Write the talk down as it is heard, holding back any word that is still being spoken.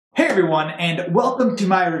everyone, and welcome to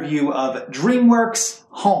my review of Dreamworks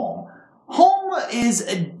Home. Home is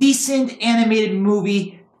a decent animated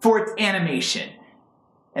movie for its animation,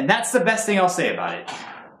 and that's the best thing I'll say about it.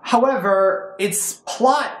 However, its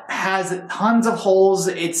plot has tons of holes,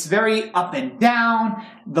 it's very up and down,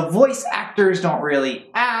 the voice actors don't really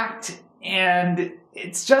act, and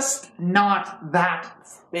it's just not that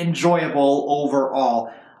enjoyable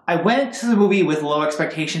overall. I went to the movie with low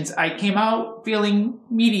expectations. I came out feeling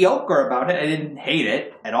mediocre about it. I didn't hate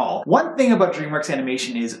it at all. One thing about DreamWorks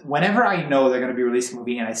Animation is whenever I know they're going to be releasing a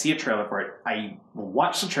movie and I see a trailer for it, I will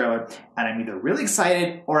watch the trailer and I'm either really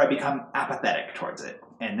excited or I become apathetic towards it.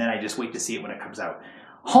 And then I just wait to see it when it comes out.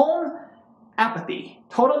 Home, apathy.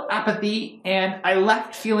 Total apathy, and I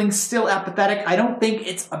left feeling still apathetic. I don't think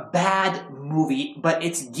it's a bad movie, but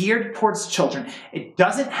it's geared towards children. It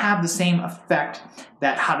doesn't have the same effect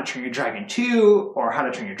that How to Train Your Dragon 2, or How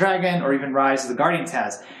to Train Your Dragon, or even Rise of the Guardians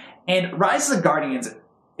has. And Rise of the Guardians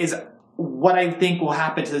is what I think will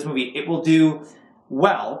happen to this movie. It will do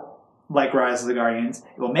well, like Rise of the Guardians.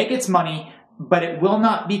 It will make its money, but it will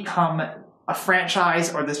not become a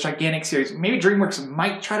franchise or this gigantic series. Maybe DreamWorks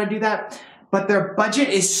might try to do that, but their budget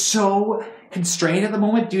is so constrained at the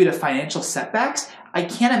moment due to financial setbacks. I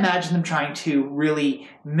can't imagine them trying to really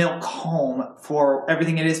milk Home for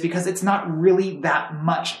everything it is, because it's not really that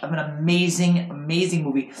much of an amazing, amazing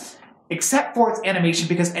movie, except for its animation,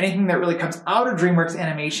 because anything that really comes out of DreamWorks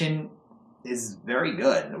Animation is very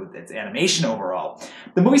good with its animation overall.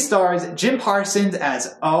 The movie stars Jim Parsons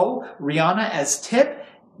as O, Rihanna as Tip,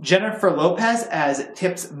 Jennifer Lopez as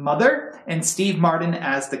Tip's mother, and Steve Martin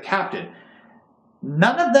as the captain.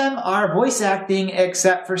 None of them are voice acting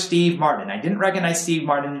except for Steve Martin. I didn't recognize Steve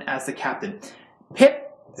Martin as the captain.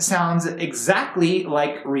 Pip sounds exactly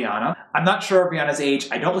like Rihanna. I'm not sure of Rihanna's age.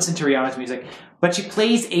 I don't listen to Rihanna's music, but she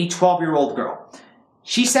plays a 12-year-old girl.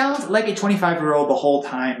 She sounds like a 25-year-old the whole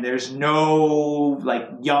time. There's no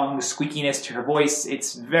young squeakiness to her voice.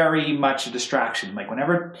 It's very much a distraction.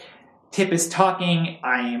 Whenever Tip is talking,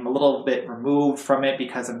 I am a little bit removed from it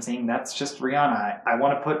because I'm saying that's just Rihanna. I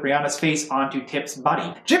want to put Rihanna's face onto Tip's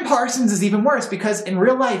body. Jim Parsons is even worse because in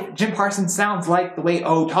real life, Jim Parsons sounds like the way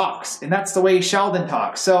O talks, and that's the way Sheldon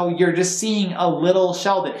talks. So you're just seeing a little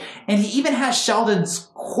Sheldon. And he even has Sheldon's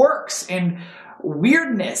quirks and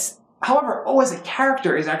weirdness. However, O as a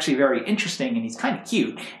character is actually very interesting and he's kind of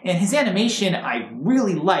cute. And his animation I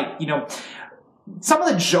really like. Some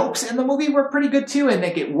of the jokes in the movie were pretty good too, and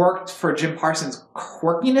it worked for Jim Parsons'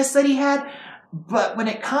 quirkiness that he had. But when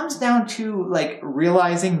it comes down to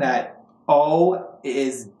realizing that O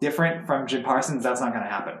is different from Jim Parsons, that's not going to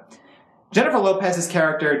happen. Jennifer Lopez's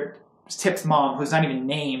character, Tip's mom, who's not even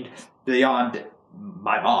named beyond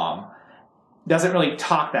my mom, doesn't really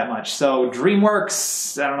talk that much. So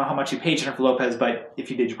DreamWorks, I don't know how much you paid Jennifer Lopez, but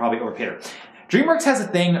if you did, you probably overpaid her. DreamWorks has a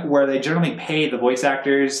thing where they generally pay the voice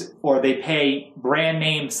actors, or they pay brand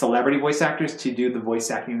name celebrity voice actors to do the voice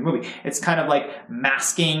acting in the movie. It's kind of like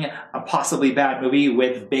masking a possibly bad movie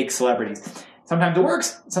with big celebrities. Sometimes it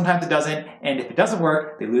works, sometimes it doesn't, and if it doesn't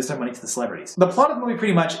work, they lose their money to the celebrities. The plot of the movie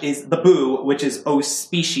pretty much is the Boo, which is O's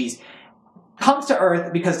species, comes to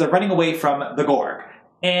Earth because they're running away from the Gorg.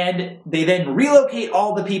 And they then relocate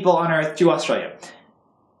all the people on Earth to Australia.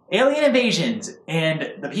 Alien invasions,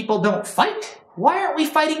 and the people don't fight? Why aren't we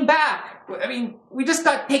fighting back? I mean, we just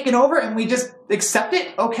got taken over and we just accept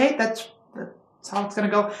it? Okay, that's how it's gonna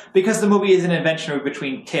go. Because the movie is an adventure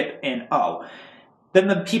between Tip and O. Then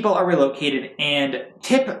the people are relocated and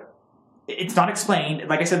Tip, it's not explained,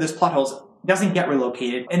 like I said, there's plot holes, doesn't get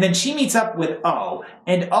relocated. And then she meets up with O,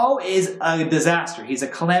 and O is a disaster. He's a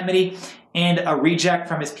calamity and a reject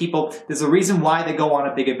from his people. There's a reason why they go on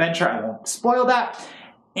a big adventure. I won't spoil that.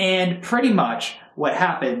 And pretty much what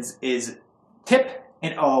happens is Tip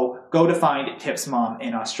and O go to find Tip's mom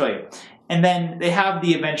in Australia. And then they have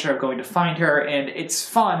the adventure of going to find her, and it's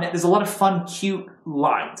fun. There's a lot of fun, cute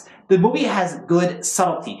lines. The movie has good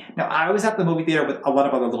subtlety. Now, I was at the movie theater with a lot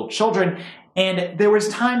of other little children, and there was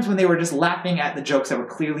times when they were just laughing at the jokes that were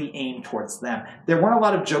clearly aimed towards them. There weren't a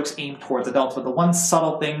lot of jokes aimed towards adults, but the one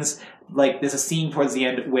subtle things, there's a scene towards the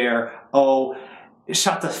end where O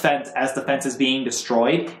shuts a fence as the fence is being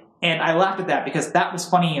destroyed. And I laughed at that because that was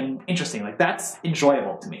funny and interesting. That's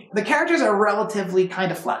enjoyable to me. The characters are relatively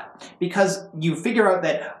kind of flat because you figure out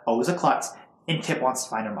that O is a klutz and Tip wants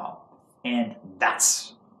to find her mom. And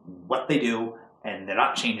that's what they do, and they're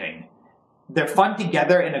not changing. They're fun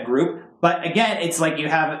together in a group, but again, it's like you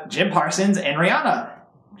have Jim Parsons and Rihanna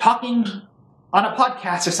talking on a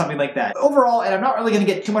podcast or something like that. Overall, and I'm not really going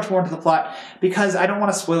to get too much more into the plot because I don't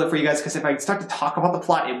want to spoil it for you guys, because if I start to talk about the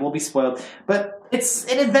plot, it will be spoiled. But it's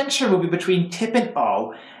an adventure movie between Tip and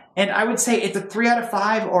O, And I would say it's a 3 out of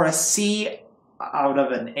 5 or a C out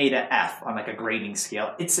of an A to F on like a grading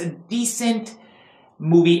scale. It's a decent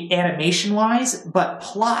movie animation-wise, but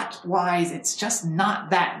plot-wise, it's just not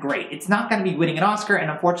that great. It's not going to be winning an Oscar, and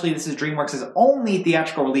unfortunately, this is Dreamworks' only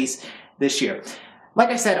theatrical release this year. Like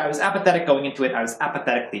I said, I was apathetic going into it. I was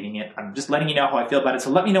apathetic leaving it. I'm just letting you know how I feel about it. So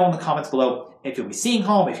let me know in the comments below if you'll be seeing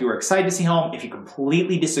Home, if you were excited to see Home, if you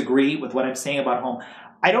completely disagree with what I'm saying about Home.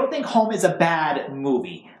 I don't think Home is a bad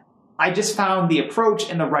movie. I just found the approach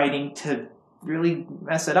and the writing to really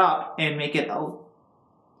mess it up and make it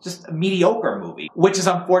just a mediocre movie, which is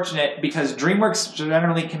unfortunate because DreamWorks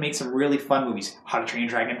generally can make some really fun movies. How to Train Your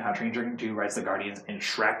Dragon, How to Train Your Dragon 2, Rise of the Guardians, and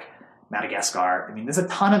Shrek, Madagascar. I mean, there's a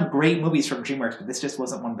ton of great movies from DreamWorks, but this just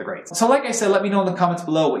wasn't one of the greats. So like I said, let me know in the comments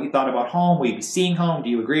below what you thought about Home. Will you be seeing Home? Do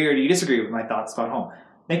you agree or do you disagree with my thoughts about Home?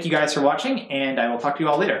 Thank you guys for watching, and I will talk to you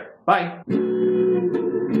all later. Bye!